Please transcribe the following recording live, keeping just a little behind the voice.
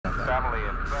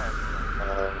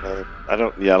I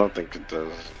don't. Yeah, I don't think it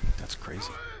does. That's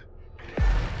crazy.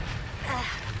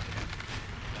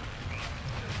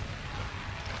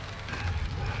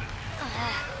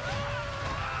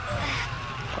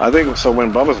 I think so.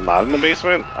 When Bubba's not in the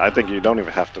basement, I think you don't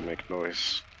even have to make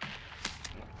noise.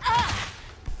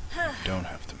 Don't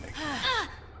have to make noise.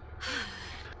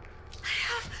 I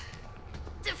have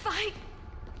to fight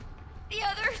the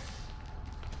others.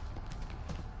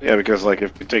 Yeah, because like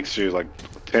if it takes you like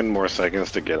 10 more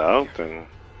seconds to get out, then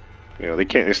you know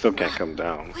they still can't come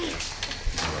down. Wait,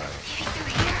 Right.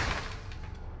 through here.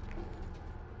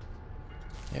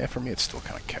 Yeah, for me it's still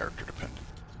kind of character dependent.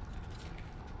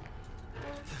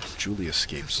 Julie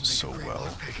escapes so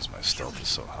well because my stealth is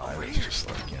so high. It's just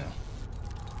like, you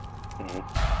know.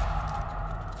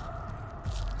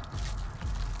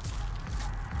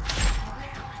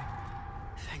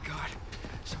 Thank God.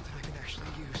 Something I can actually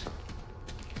use.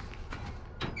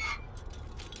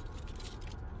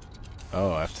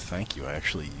 Oh, I have to thank you. I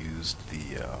actually used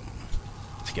the,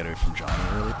 to get away from Johnny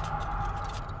earlier.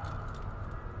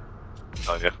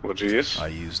 Oh yeah, what'd you use? I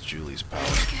used Julie's power.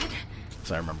 Good.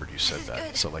 Because I remembered you said that.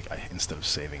 Good. So, like, instead of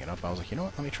saving it up, I was like, you know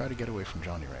what, let me try to get away from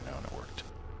Johnny right now, and it worked.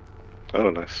 Oh,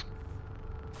 nice.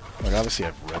 Like, obviously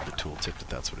I've read the tooltip that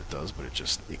that's what it does, but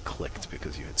it clicked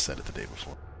because you had said it the day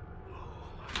before.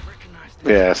 I recognize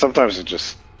that. Yeah, sometimes it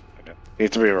just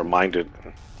needs to be reminded.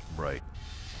 Right.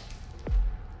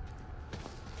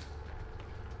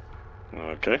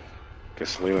 Okay.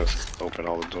 Guess Selena's open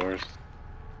all the doors.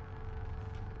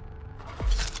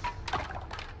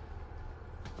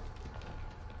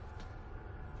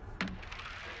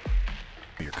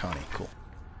 You're Connie, cool.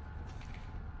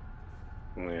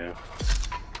 Yeah.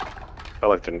 I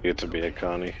like there needed to be a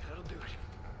Connie. That'll do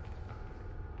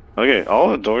it. Okay, all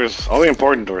the doors, all the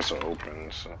important doors are open,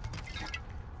 so.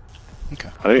 Okay.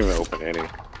 I didn't even open any.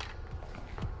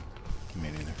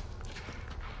 Me neither.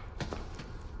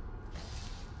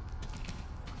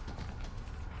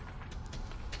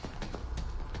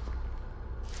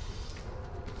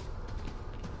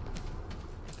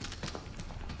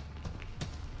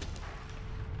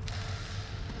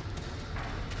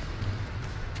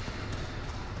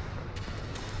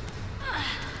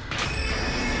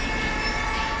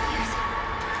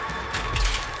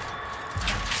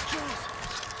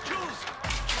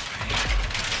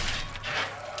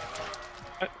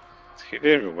 He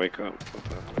didn't even wake up. What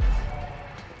the-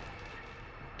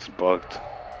 It's bugged.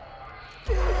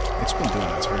 It's been doing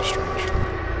that, it's very strange.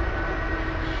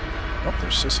 Oh,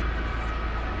 there's Sissy.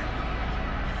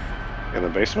 In the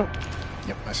basement?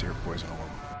 Yep, I see her poison orb.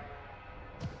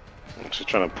 She's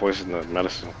trying to poison the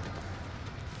medicine.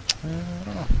 I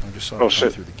don't know, I just saw Oh, her come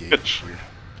shit. through the gate. Bitch. It's weird.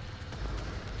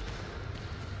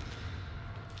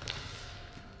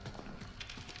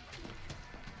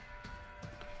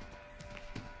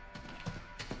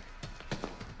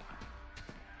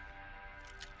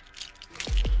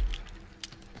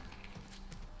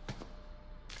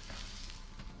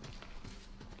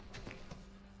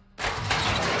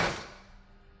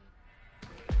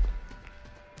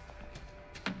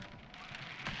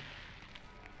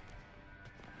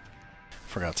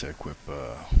 Forgot to equip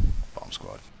bomb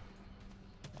squad.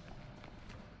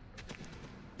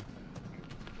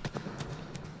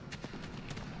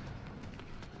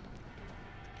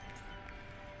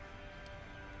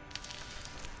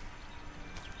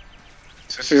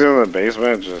 Sissy's in the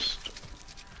basement, just...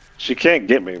 She can't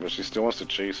get me, but she still wants to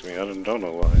chase me. I don't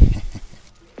know why.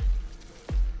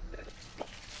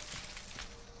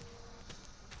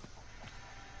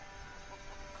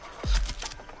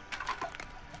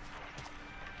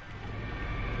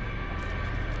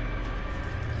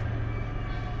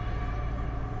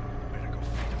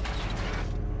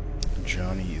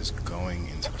 Johnny is going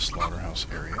into the slaughterhouse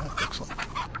area. Excellent.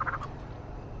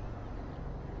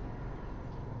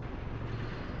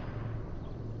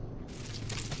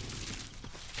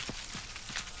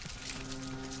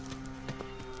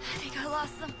 I think I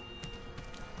lost them.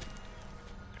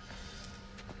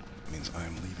 Means I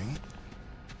am leaving.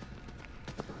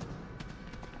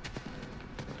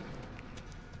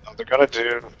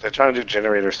 They're trying to do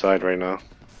generator side right now.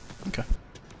 Okay.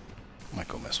 Might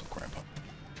go mess with Grandpa.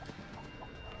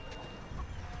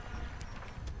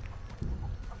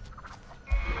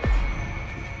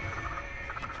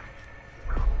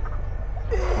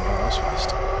 Oh, that's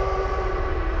fast.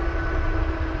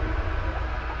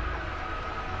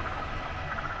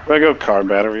 I go car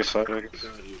battery side, I guess.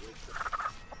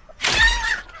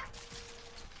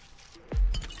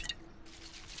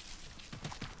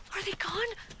 Are they gone?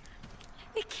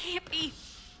 They can't be,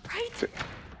 right?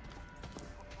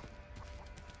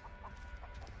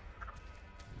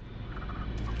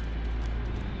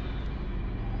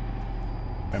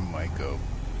 I might go.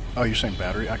 Oh, you're saying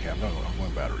battery? Okay, I'm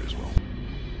going battery as well.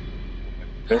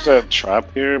 There's a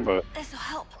trap here, but This'll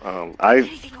help. I've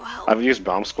Anything will help. used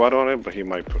bomb squad on it, but he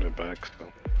might put it back.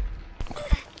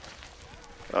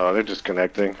 So. They're just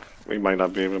connecting. We might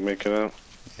not be able to make it out.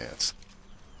 Yeah, it's.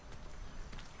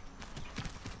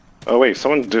 Oh wait,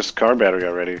 someone discarded car battery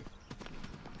already.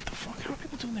 What the fuck? How are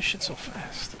people doing this shit so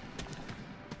fast?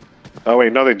 Oh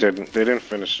wait, no they didn't. They didn't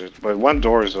finish it. But one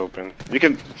door is open. You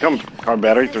can come car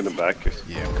battery through the back.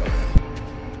 Yeah, I'm coming.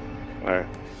 Alright.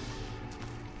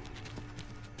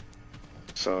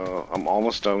 So, I'm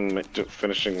almost done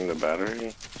finishing the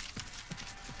battery.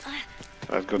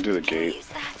 Let's go do the gate.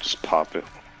 Just pop it.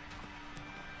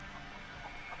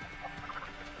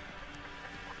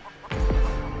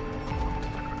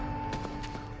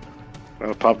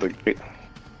 I'll pop the gate.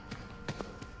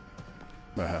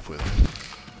 About halfway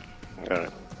there.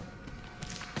 Alright.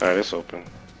 Alright, it's open.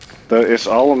 It's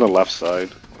all on the left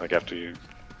side, like after you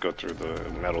go through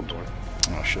the metal door.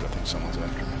 Oh shit, I think someone's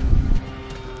after me.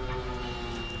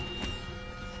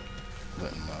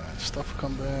 Letting my stuff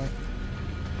come back.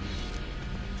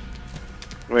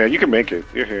 Oh, yeah, you can make it.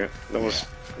 You're here. No one's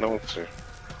here.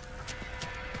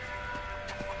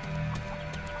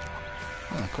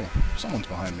 Oh, cool. Someone's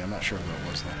behind me. I'm not sure who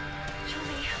that was, though.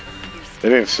 They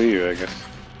didn't see you, I guess.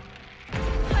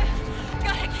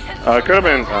 It could have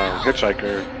been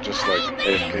Hitchhiker, just like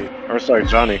AFK. Or sorry,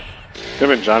 Johnny. Could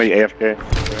have been Johnny AFK.